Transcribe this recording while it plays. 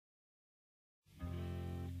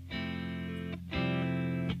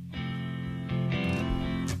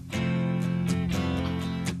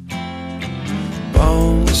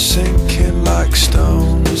like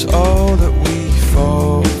stones, all that we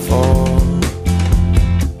fall for.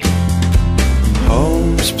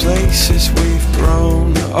 Homes, places we've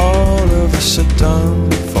grown, all of us are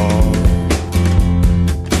done for.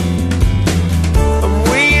 And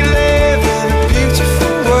we live in a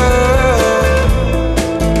beautiful world.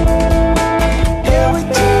 Yeah, we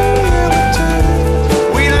do, yeah, we do.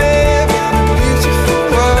 We live in a beautiful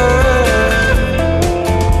world.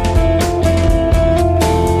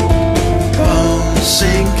 Bones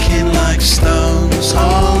sinking like stones,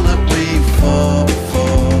 all that we fall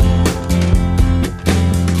for.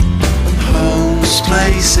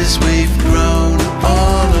 Places we've